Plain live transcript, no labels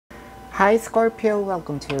Hi Scorpio,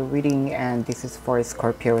 welcome to your reading, and this is for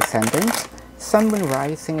Scorpio Ascendant, Sun, Moon,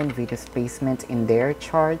 Rising, and Venus placement in their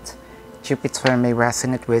chart. Jupiter may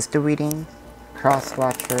resonate with the reading. Cross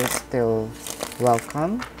watchers still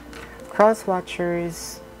welcome. Cross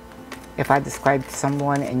watchers, if I describe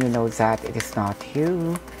someone and you know that it is not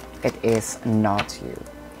you, it is not you.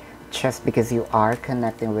 Just because you are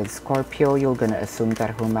connecting with Scorpio, you're gonna assume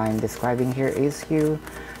that whom I'm describing here is you.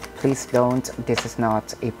 Please don't. This is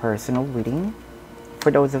not a personal reading.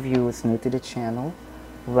 For those of you who's new to the channel,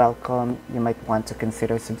 welcome. You might want to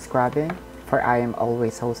consider subscribing, for I am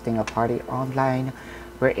always hosting a party online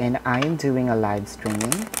wherein I am doing a live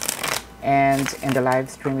streaming. And in the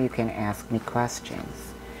live stream, you can ask me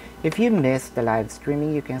questions. If you missed the live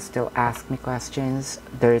streaming, you can still ask me questions.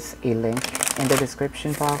 There's a link in the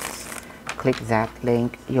description box. Click that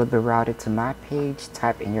link, you'll be routed to my page,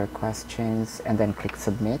 type in your questions, and then click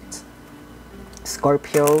submit.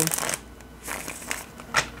 Scorpio,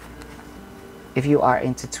 if you are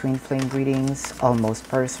into twin flame readings, almost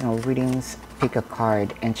personal readings, pick a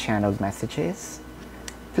card and channel messages.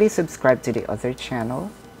 Please subscribe to the other channel,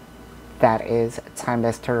 that is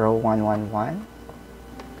Timeless Tarot 111.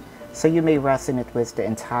 So you may resonate with the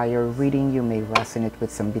entire reading, you may resonate with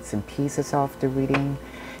some bits and pieces of the reading.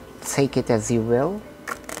 Take it as you will.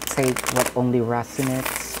 Take what only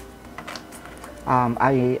resonates.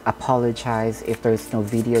 I apologize if there's no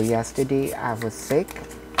video yesterday. I was sick.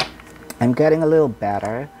 I'm getting a little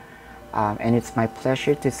better. And it's my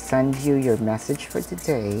pleasure to send you your message for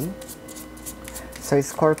today. So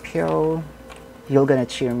Scorpio, you're gonna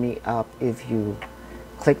cheer me up if you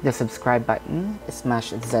click the subscribe button,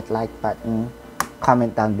 smash that like button,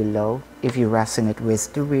 comment down below if you resonate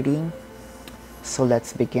with the reading. So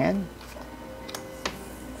let's begin.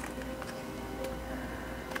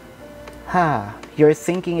 You're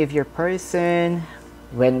thinking if your person,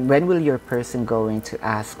 when will your person going to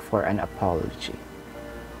ask for an apology?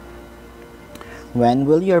 When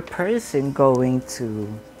will your person going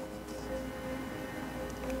to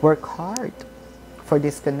work hard for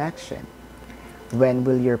this connection? When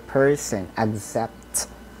will your person accept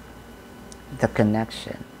the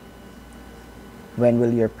connection? When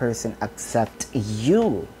will your person accept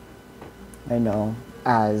you,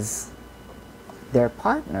 as their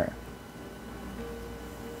partner?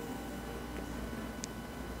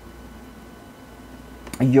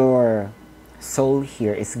 Your soul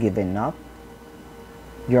here is given up.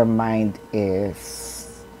 Your mind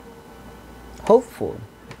is hopeful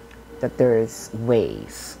that there's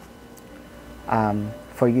ways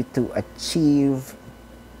for you to achieve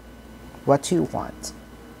what you want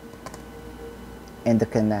in the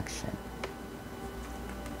connection.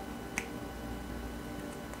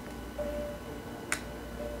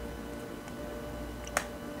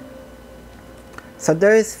 So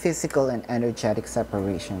there is physical and energetic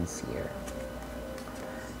separations here.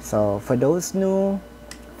 So for those new,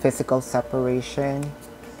 physical separation,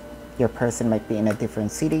 your person might be in a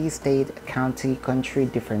different city, state, county, country,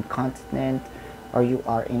 different continent, or you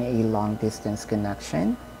are in a long distance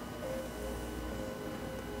connection.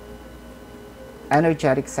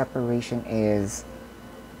 Energetic separation is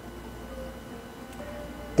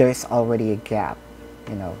there's already a gap,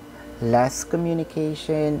 less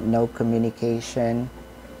communication, no communication.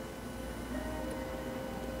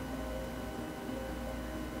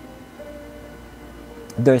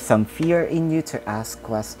 There's some fear in you to ask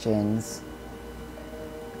questions.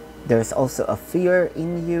 There's also a fear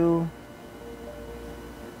in you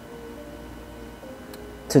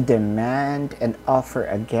to demand and offer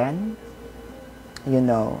again.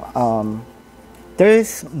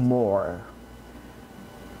 There's more.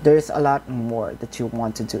 There's a lot more that you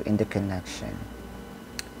want to do in the connection.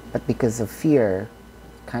 But because of fear,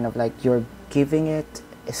 kind of like you're giving it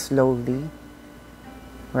slowly,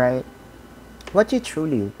 right? What you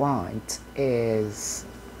truly want is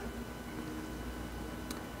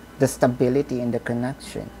the stability in the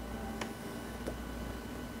connection.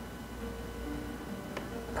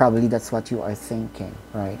 Probably that's what you are thinking,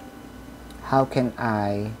 right? How can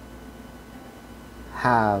I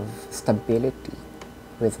have stability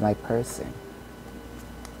with my person?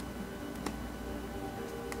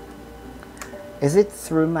 Is it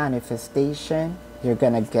through manifestation you're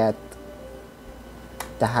gonna get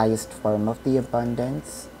the highest form of the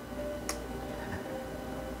abundance?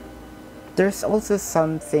 There's also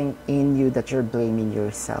something in you that you're blaming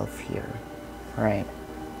yourself here, right?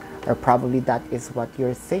 Or probably that is what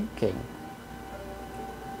you're thinking.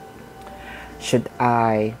 Should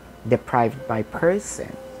I deprive my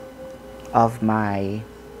person of my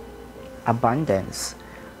abundance,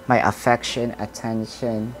 my affection,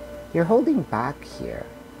 attention? You're holding back here.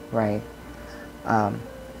 right? And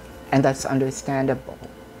that's understandable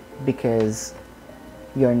because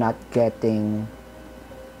you're not getting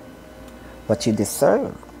what you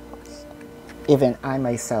deserve. Even I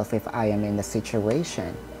myself, if I am in a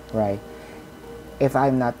situation, right? If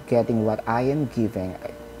I'm not getting what I am giving,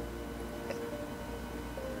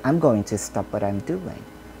 I'm going to stop what I'm doing.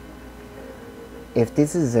 If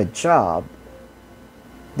this is a job,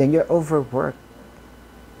 then you're overworked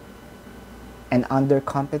and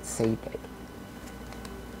undercompensated.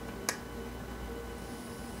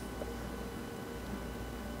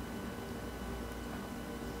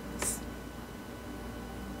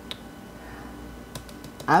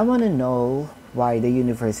 I want to know why the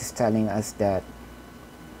universe is telling us that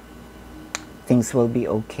things will be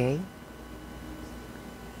okay.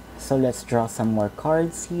 So let's draw some more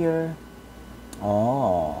cards here.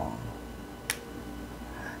 Oh,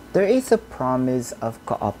 there is a promise of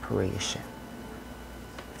cooperation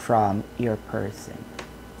from your person.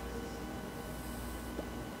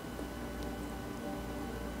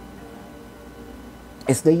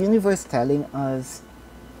 Is the universe telling us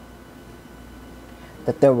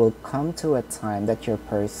that there will come to a time that your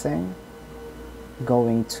person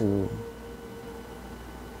going to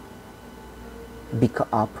be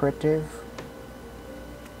cooperative?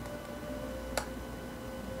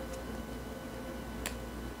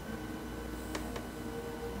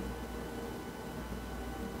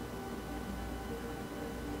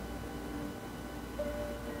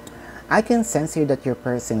 I can sense here that your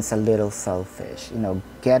person's a little selfish,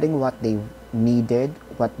 getting what they needed,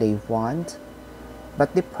 what they want,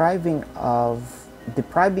 but depriving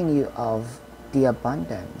you of the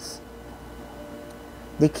abundance.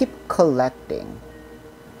 They keep collecting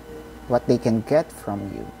what they can get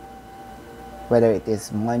from you, whether it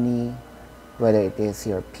is money, whether it is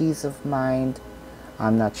your peace of mind.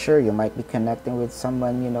 I'm not sure, you might be connecting with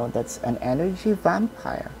someone, that's an energy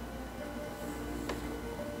vampire.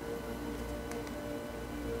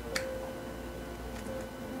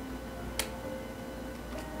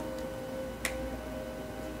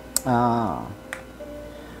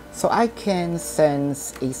 So I can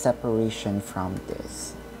sense a separation from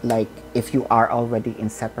this. Like if you are already in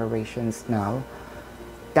separations now,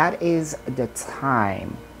 that is the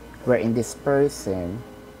time wherein this person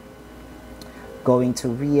going to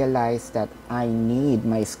realize that I need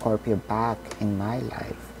my Scorpio back in my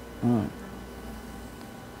life.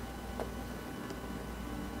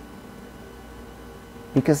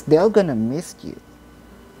 Because they're gonna miss you.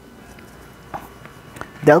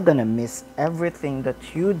 They're gonna miss everything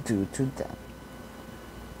that you do to them.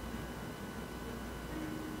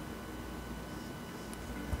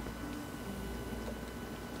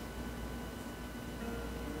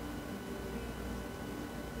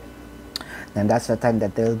 Then that's the time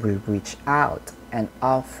that they will reach out and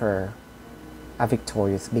offer a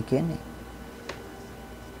victorious beginning.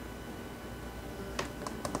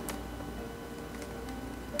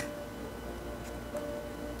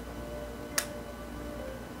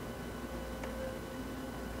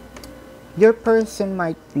 Your person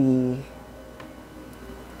might be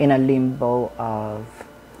in a limbo of,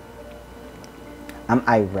 am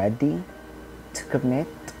I ready to commit?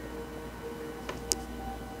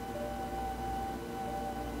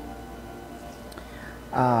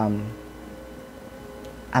 Am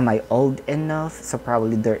I old enough? So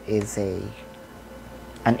probably there is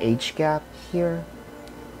an age gap here.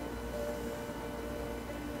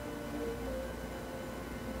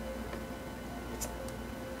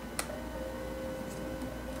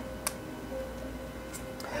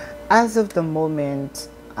 As of the moment,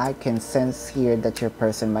 I can sense here that your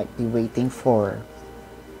person might be waiting for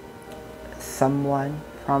someone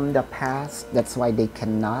from the past. That's why they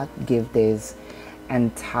cannot give this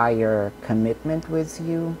entire commitment with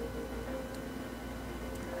you.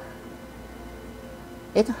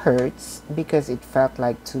 It hurts because it felt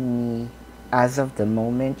like to me, as of the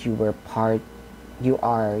moment, you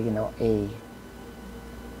are,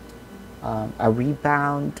 a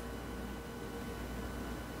rebound.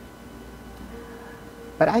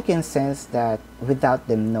 But I can sense that without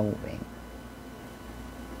them knowing,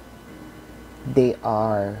 they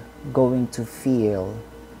are going to feel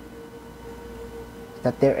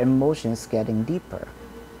that their emotions getting deeper.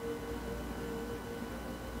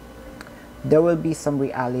 There will be some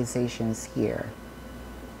realizations here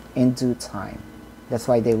in due time. That's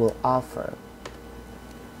why they will offer.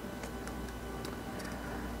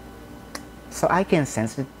 So I can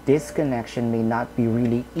sense that this connection may not be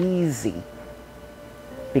really easy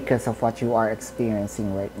because of what you are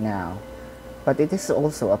experiencing right now. But it is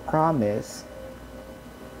also a promise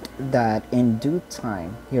that in due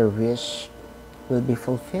time, your wish will be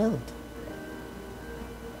fulfilled.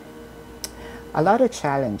 A lot of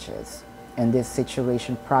challenges in this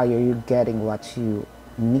situation prior you getting what you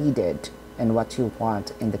needed and what you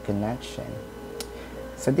want in the connection.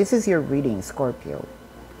 So this is your reading, Scorpio.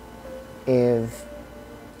 If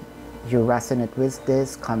you resonate with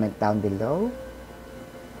this, comment down below.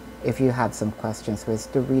 If you have some questions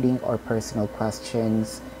with the reading or personal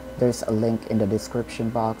questions, there's a link in the description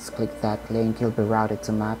box. Click that link, you'll be routed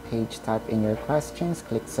to my page. Type in your questions,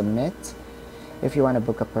 click submit. If you want to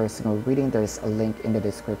book a personal reading, there's a link in the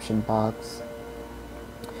description box.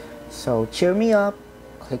 So cheer me up,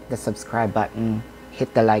 click the subscribe button,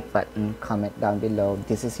 hit the like button, comment down below.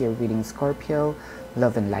 This is your reading, Scorpio.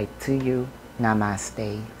 Love and light to you.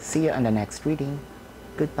 Namaste. See you on the next reading.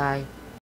 Goodbye.